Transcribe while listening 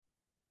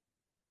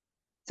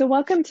So,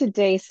 welcome to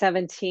day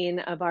 17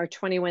 of our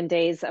 21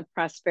 days of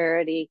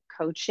prosperity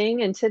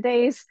coaching. And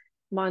today's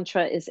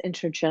mantra is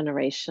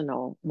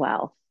intergenerational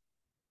wealth.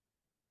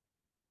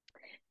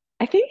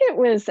 I think it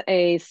was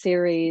a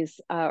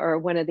series or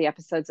one of the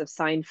episodes of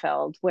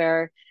Seinfeld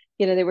where,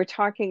 they were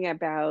talking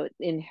about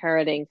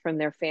inheriting from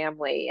their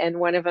family. And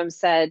one of them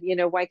said,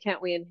 why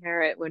can't we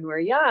inherit when we're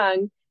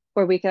young,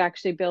 where we could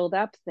actually build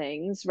up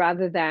things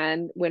rather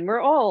than when we're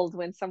old,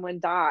 when someone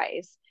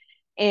dies?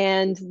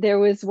 And there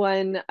was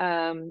one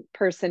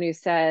person who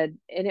said,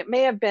 and it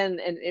may have been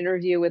an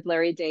interview with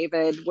Larry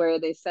David, where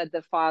they said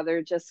the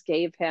father just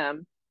gave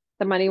him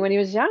the money when he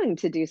was young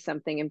to do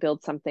something and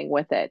build something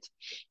with it.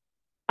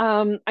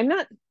 I'm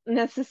not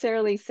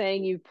necessarily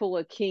saying you pull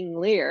a King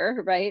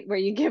Lear, right? Where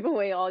you give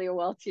away all your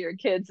wealth to your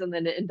kids and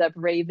then end up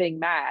raving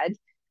mad.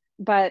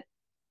 But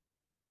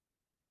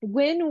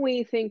when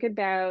we think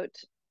about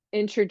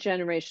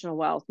intergenerational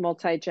wealth,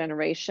 multi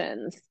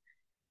generations,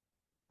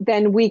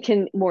 then we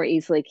can more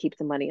easily keep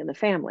the money in the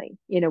family.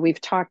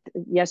 We've talked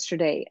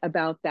yesterday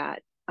about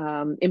that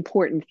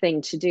important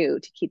thing to do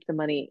to keep the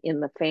money in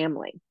the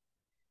family.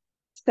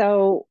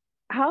 So,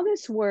 how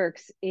this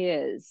works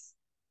is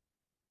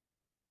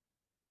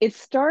it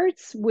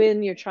starts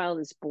when your child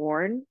is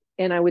born.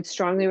 And I would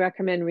strongly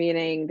recommend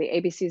reading The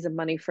ABCs of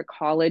Money for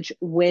College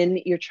when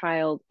your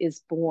child is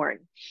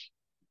born,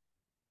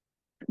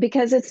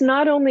 because it's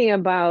not only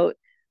about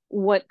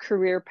what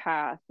career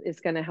path is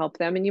going to help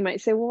them. And you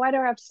might say, well, why do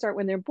I have to start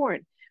when they're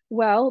born?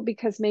 Well,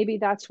 because maybe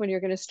that's when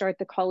you're going to start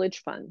the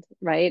college fund,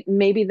 right?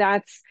 Maybe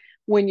that's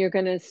when you're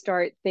going to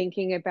start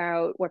thinking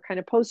about what kind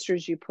of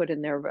posters you put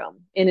in their room,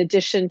 in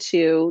addition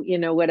to,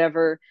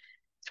 whatever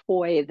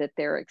toy that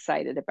they're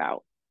excited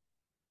about.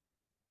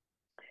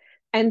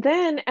 And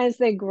then as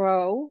they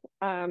grow,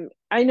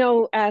 I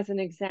know as an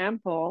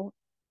example,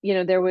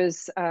 there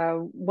was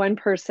one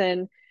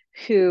person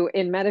who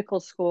in medical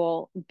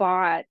school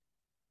bought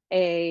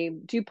a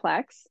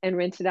duplex and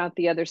rented out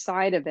the other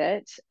side of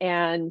it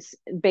and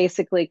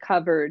basically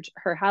covered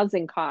her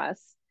housing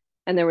costs.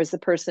 And there was the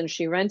person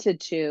she rented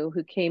to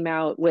who came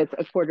out with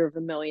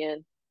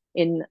 $250,000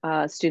 in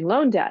student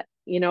loan debt.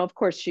 Of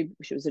course, she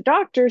was a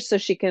doctor, so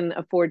she can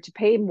afford to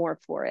pay more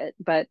for it.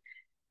 But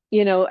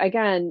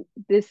again,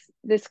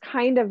 this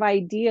kind of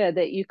idea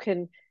that you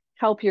can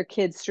help your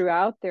kids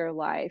throughout their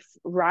life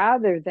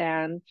rather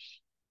than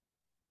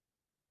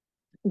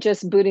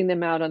just booting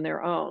them out on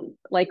their own.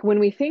 Like when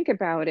we think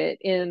about it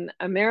in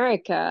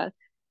America,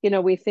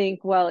 we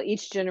think, well,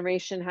 each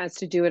generation has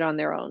to do it on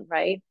their own,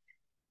 right?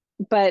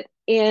 But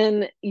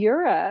in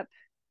Europe,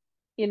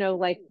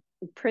 like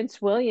Prince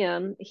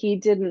William, he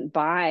didn't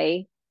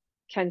buy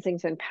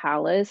Kensington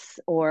Palace,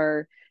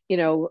 or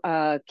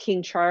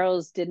King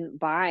Charles didn't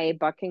buy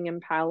Buckingham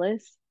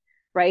Palace,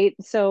 right?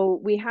 So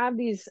we have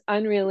these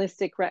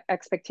unrealistic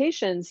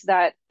expectations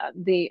that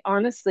the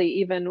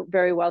honestly even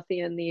very wealthy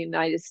in the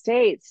United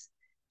States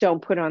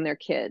don't put on their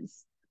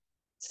kids.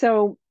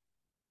 So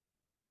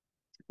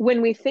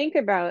when we think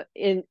about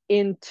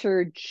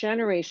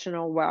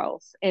intergenerational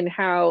wealth and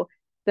how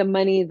the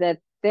money that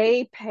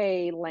they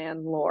pay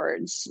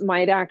landlords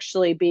might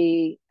actually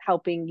be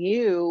helping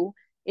you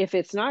if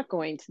it's not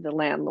going to the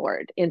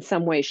landlord in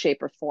some way,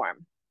 shape, or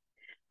form.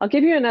 I'll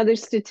give you another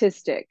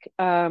statistic.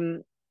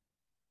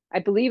 I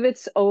believe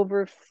it's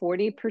over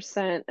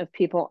 40% of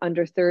people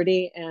under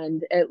 30,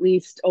 and at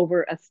least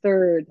over a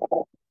third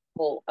of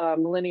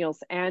millennials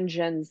and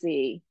Gen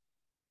Z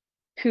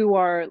who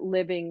are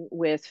living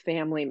with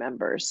family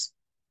members.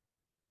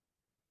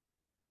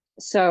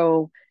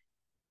 So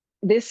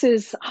this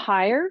is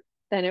higher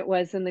than it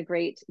was in the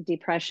Great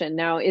Depression.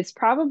 Now, it's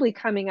probably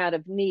coming out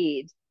of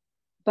need,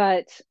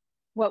 but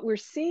what we're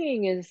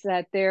seeing is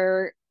that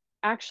they're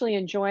actually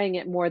enjoying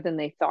it more than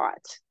they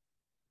thought.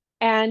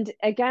 And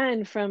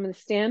again, from the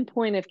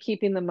standpoint of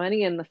keeping the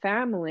money in the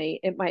family,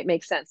 it might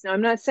make sense. Now,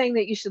 I'm not saying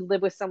that you should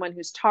live with someone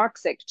who's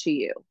toxic to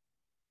you.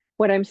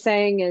 What I'm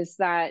saying is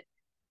that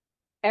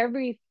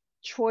every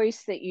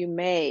choice that you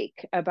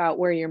make about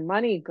where your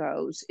money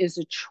goes is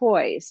a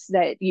choice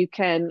that you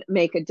can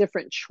make a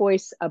different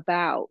choice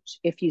about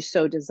if you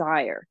so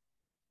desire.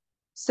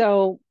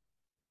 So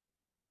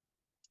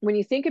when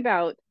you think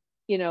about,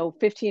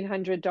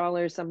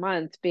 $1,500 a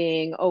month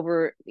being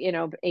over,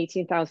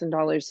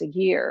 $18,000 a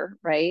year,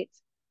 right?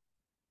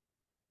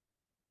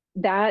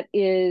 That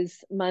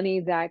is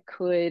money that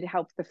could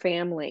help the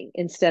family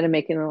instead of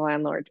making the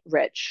landlord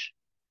rich.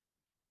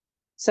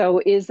 So,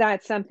 is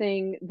that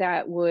something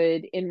that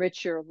would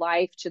enrich your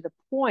life to the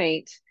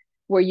point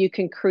where you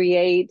can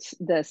create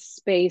the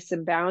space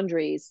and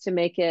boundaries to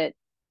make it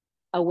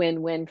a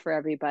win-win for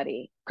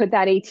everybody? Could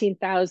that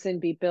 18,000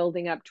 be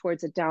building up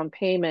towards a down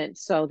payment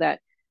so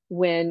that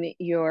when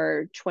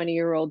your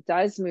 20-year-old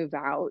does move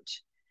out,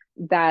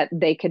 that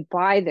they could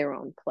buy their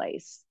own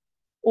place?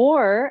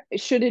 Or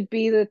should it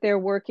be that they're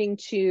working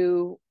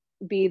to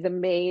be the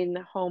main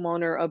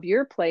homeowner of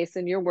your place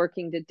and you're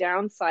working to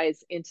downsize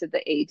into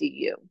the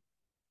ADU,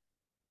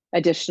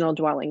 additional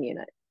dwelling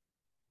unit?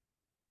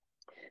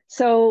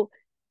 So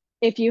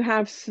if you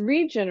have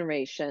three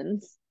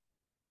generations,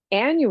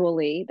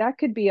 Annually, that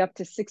could be up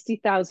to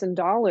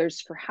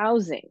 $60,000 for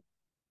housing,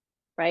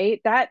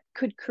 right? That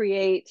could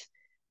create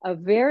a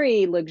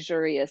very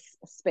luxurious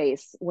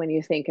space when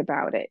you think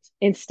about it,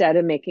 instead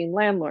of making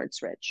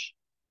landlords rich.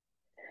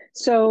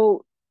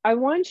 So I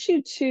want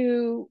you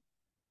to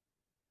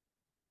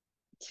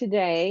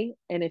today,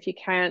 and if you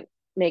can't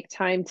make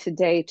time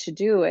today to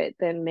do it,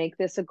 then make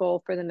this a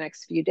goal for the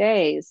next few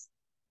days.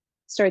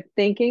 Start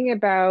thinking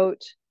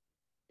about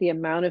the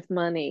amount of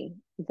money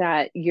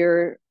that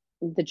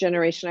the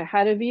generation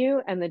ahead of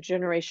you and the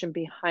generation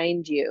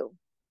behind you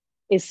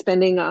is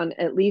spending on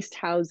at least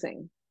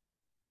housing.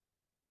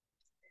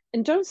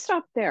 And don't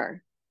stop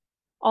there.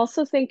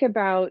 Also think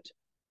about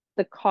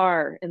the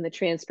car and the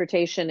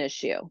transportation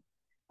issue.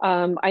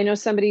 I know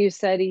somebody who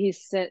said he's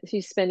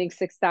spending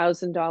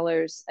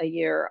 $6,000 a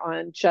year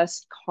on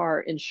just car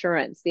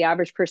insurance. The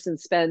average person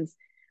spends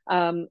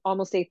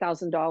almost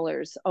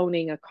 $8,000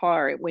 owning a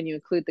car when you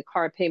include the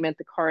car payment,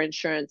 the car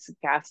insurance,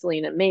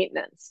 gasoline, and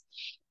maintenance.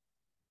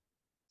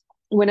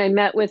 When I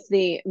met with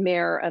the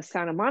mayor of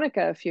Santa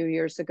Monica a few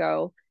years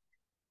ago,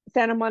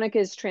 Santa Monica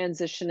is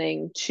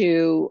transitioning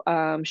to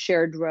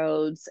shared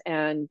roads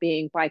and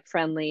being bike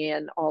friendly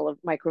and all of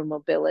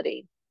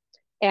micromobility.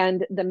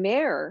 And the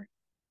mayor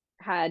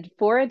had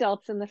 4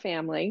 adults in the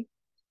family,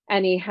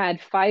 and he had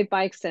 5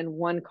 bikes and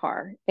 1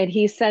 car. And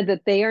he said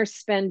that they are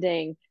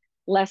spending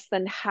less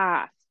than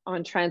half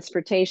on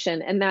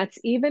transportation. And that's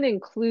even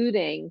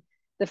including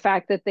the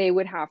fact that they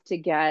would have to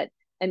get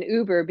an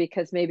Uber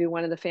because maybe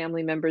one of the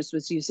family members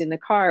was using the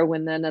car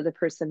when another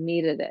person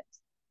needed it.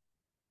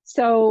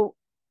 So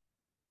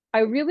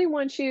I really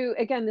want you,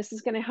 again, this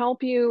is going to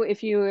help you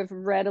if you have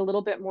read a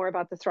little bit more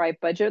about the Thrive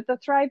budget. The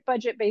Thrive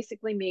budget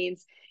basically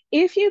means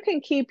if you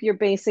can keep your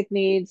basic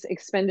needs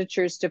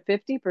expenditures to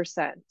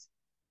 50%,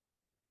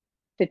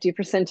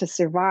 50% to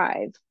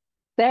survive,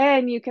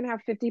 then you can have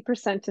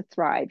 50% to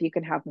thrive. You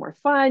can have more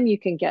fun. You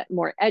can get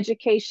more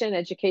education.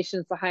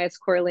 Education is the highest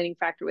correlating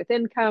factor with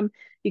income.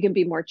 You can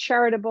be more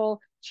charitable.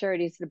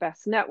 Charity is the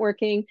best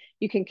networking.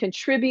 You can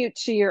contribute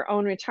to your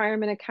own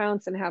retirement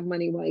accounts and have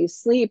money while you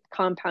sleep,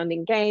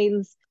 compounding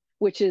gains,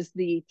 which is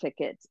the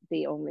ticket,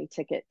 the only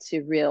ticket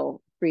to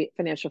real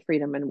financial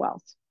freedom and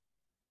wealth.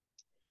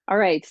 All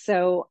right,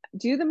 so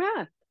do the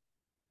math.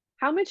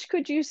 How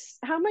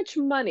much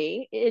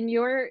money in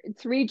your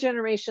 3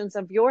 generations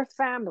of your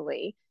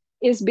family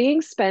is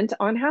being spent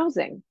on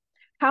housing?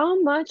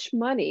 How much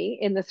money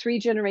in the 3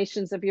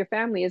 generations of your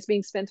family is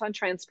being spent on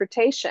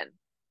transportation?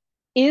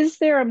 Is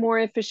there a more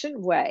efficient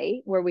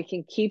way where we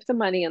can keep the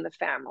money in the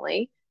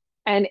family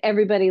and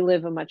everybody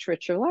live a much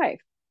richer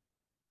life?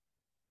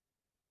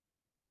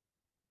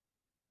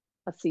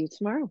 I'll see you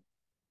tomorrow.